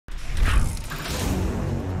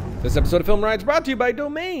This episode of Film Riot is brought to you by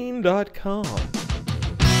Domain.com.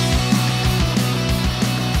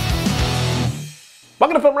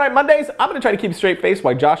 Welcome to Film Riot Mondays. I'm going to try to keep a straight face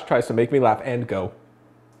while Josh tries to make me laugh and go.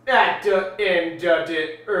 At the end of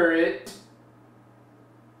the earth.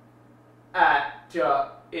 At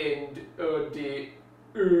the end of the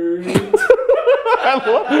earth.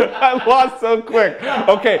 I lost so quick.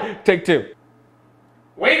 Okay, take two.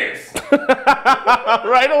 Waiters.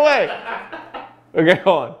 Right away. Okay,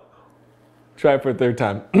 hold on. Try it for a third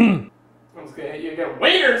time. I'm just gonna hit you again.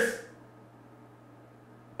 Waiters.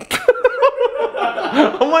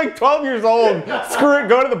 I'm like 12 years old. Screw it,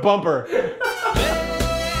 go to the bumper.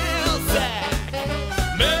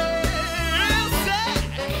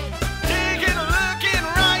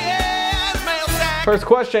 First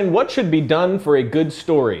question, what should be done for a good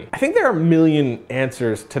story? I think there are a million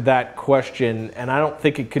answers to that question, and I don't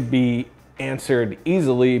think it could be answered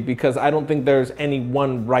easily because I don't think there's any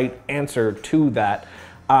one right answer to that.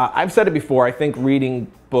 I've said it before, I think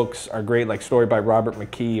reading books are great, like Story by Robert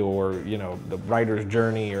McKee or, you know, The Writer's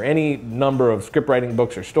Journey or any number of script writing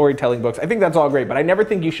books or storytelling books. I think that's all great, but I never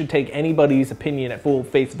think you should take anybody's opinion at full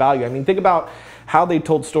face value. I mean, think about how they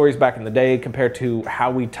told stories back in the day compared to how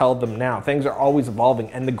we tell them now. Things are always evolving,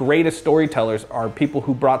 and the greatest storytellers are people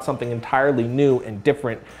who brought something entirely new and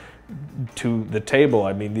different to the table.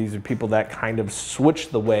 I mean, these are people that kind of switch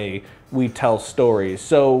the way we tell stories.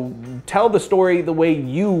 So tell the story the way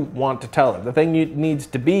you want to tell it. The thing it needs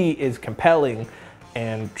to be is compelling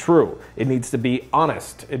and true. It needs to be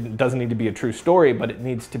honest. It doesn't need to be a true story, but it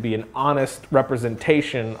needs to be an honest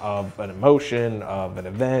representation of an emotion, of an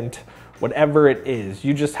event, whatever it is.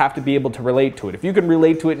 You just have to be able to relate to it. If you can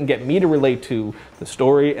relate to it and get me to relate to the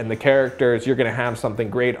story and the characters, you're gonna have something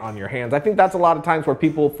great on your hands. I think that's a lot of times where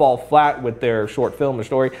people fall flat with their short film or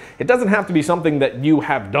story. It doesn't have to be something that you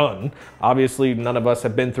have done. Obviously, none of us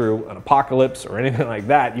have been through an apocalypse or anything like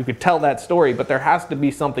that. You could tell that story, but there has to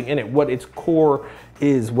be something in it. What its core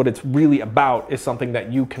is, what it's really about, is something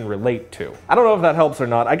that you can relate to. I don't know if that helps or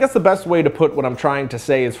not. I guess the best way to put what I'm trying to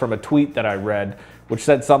say is from a tweet that I read, which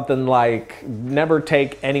said something like, never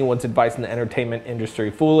take anyone's advice in the entertainment industry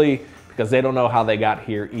fully because they don't know how they got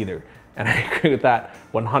here either. And I agree with that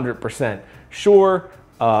 100%. Sure,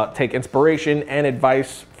 take inspiration and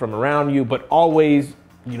advice from around you, but always,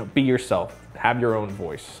 you know, be yourself. Have your own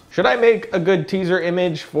voice. Should I make a good teaser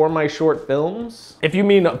image for my short films? If you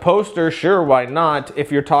mean a poster, sure, why not?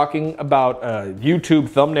 If you're talking about a YouTube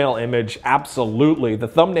thumbnail image, absolutely. The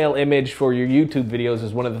thumbnail image for your YouTube videos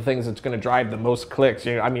is one of the things that's gonna drive the most clicks.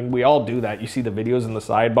 You know, I mean, we all do that. You see the videos in the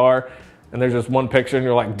sidebar, and there's just one picture, and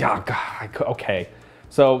you're like, oh, God, okay.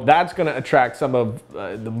 So that's gonna attract some of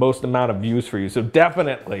the most amount of views for you. So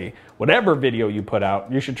definitely, whatever video you put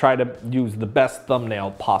out, you should try to use the best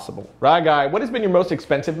thumbnail possible. Right, guy, what has been your most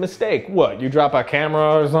expensive mistake? What, you drop a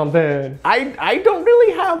camera or something? I don't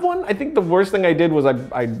really have one. I think the worst thing I did was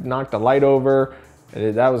I knocked a light over.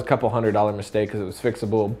 That was a couple $100 mistake because it was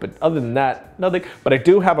fixable. But other than that, nothing. But I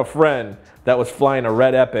do have a friend that was flying a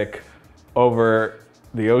Red Epic over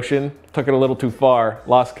the ocean, took it a little too far,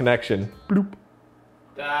 lost connection, bloop.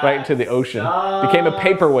 Right into the ocean. Became a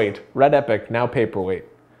paperweight. Red Epic, now paperweight.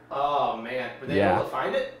 Oh man, were they able to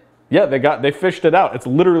find it? Yeah, they fished it out. It's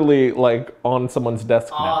literally like on someone's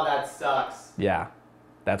desk now. Oh, that sucks. Yeah,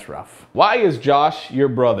 that's rough. Why is Josh your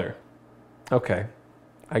brother? Okay,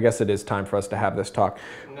 I guess it is time for us to have this talk.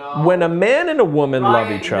 No. When a man and a woman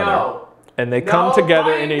love each other and they come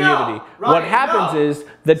together in a unity, what happens is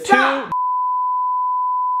the two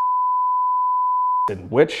in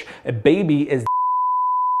which a baby is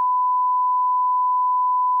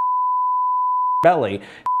belly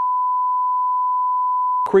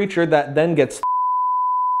creature that then gets.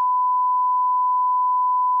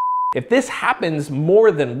 If this happens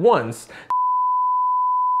more than once,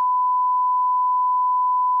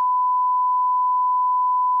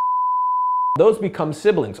 those become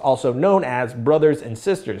siblings, also known as brothers and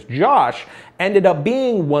sisters. Josh ended up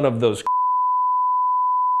being one of those,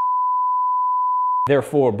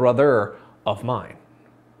 therefore brother of mine.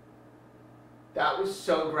 That was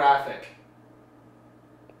so graphic.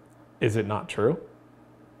 Is it not true?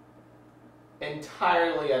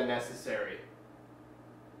 Entirely unnecessary.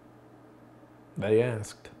 They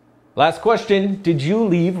asked. Last question, did you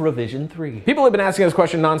leave Revision 3? People have been asking this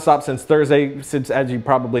question nonstop since Thursday, since, as you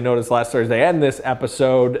probably noticed, last Thursday and this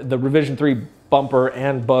episode, the Revision 3 bumper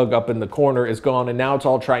and bug up in the corner is gone, and now it's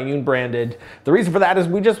all Triune branded. The reason for that is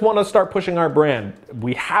we just want to start pushing our brand.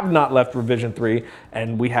 We have not left Revision3,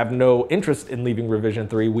 and we have no interest in leaving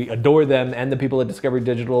Revision3. We adore them and the people at Discovery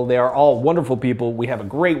Digital. They are all wonderful people. We have a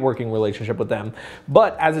great working relationship with them.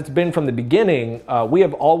 But as it's been from the beginning, we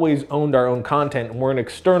have always owned our own content, and we're an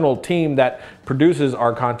external team that produces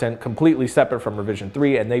our content completely separate from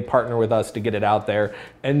Revision3, and they partner with us to get it out there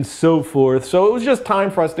and so forth. So it was just time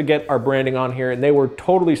for us to get our branding on here, and they were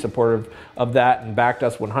totally supportive of that and backed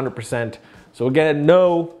us 100%. So again,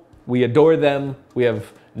 no, we adore them. We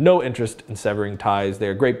have no interest in severing ties. They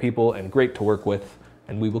are great people and great to work with,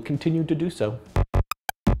 and we will continue to do so.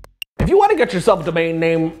 If you want to get yourself a domain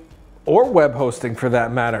name, or web hosting for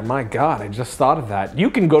that matter, my God, I just thought of that. You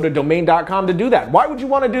can go to domain.com to do that. Why would you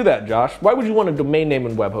want to do that, Josh? Why would you want a domain name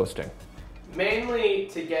in web hosting? Mainly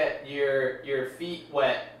to get your feet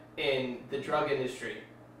wet in the drug industry.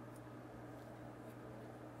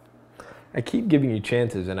 I keep giving you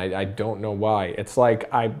chances, and I don't know why. It's like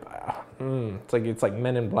it's like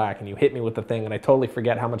Men in Black, and you hit me with the thing, and I totally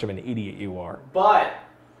forget how much of an idiot you are. But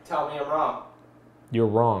tell me I'm wrong. You're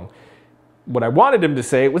wrong. What I wanted him to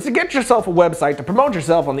say was to get yourself a website to promote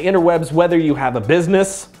yourself on the interwebs, whether you have a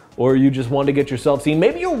business or you just want to get yourself seen.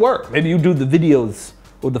 Maybe your work, maybe you do the videos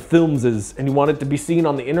or the films and you want it to be seen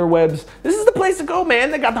on the interwebs. This is the place to go, man.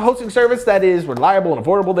 They got the hosting service that is reliable and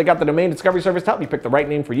affordable. They got the domain discovery service to help you pick the right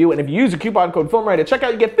name for you. And if you use a coupon code FilmRiot at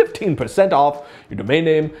checkout, you get 15% off your domain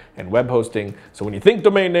name and web hosting. So when you think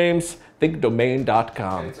domain names, think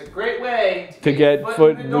domain.com. It's a great way to get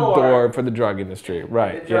foot in the door for the drug industry.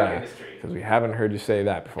 Right, yeah. Because we haven't heard you say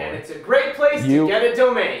that before. And it's a great place to get a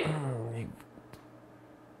domain.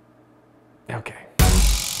 Okay.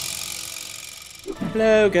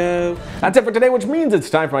 Logo. That's it for today, which means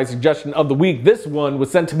it's time for my suggestion of the week. This one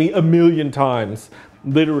was sent to me 1,000,000 times.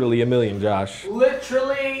 Literally 1,000,000, Josh.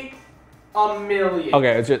 Literally 1,000,000.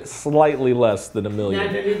 Okay, it's just slightly less than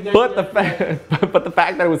 1,000,000. But the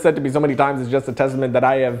fact that it was sent to me so many times is just a testament that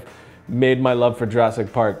I have made my love for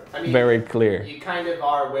Jurassic Park very clear. You kind of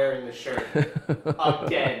are wearing the shirt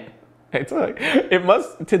again. It's like, it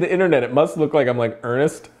must, to the internet, it must look like I'm like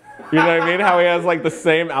Ernest. You know what I mean? How he has like the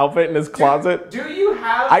same outfit in his closet. Do you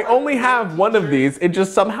have? I only have one of these. It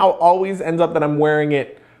just somehow always ends up that I'm wearing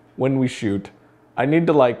it when we shoot. I need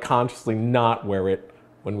to like consciously not wear it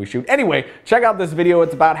when we shoot. Anyway, check out this video.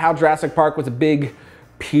 It's about how Jurassic Park was a big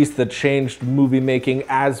piece that changed movie making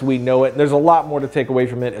as we know it. And there's a lot more to take away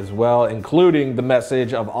from it as well, including the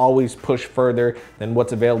message of always push further than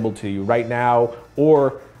what's available to you right now,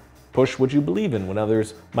 or push what you believe in when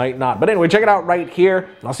others might not. But anyway, check it out right here.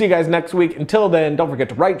 I'll see you guys next week. Until then, don't forget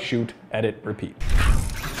to write, shoot, edit, repeat.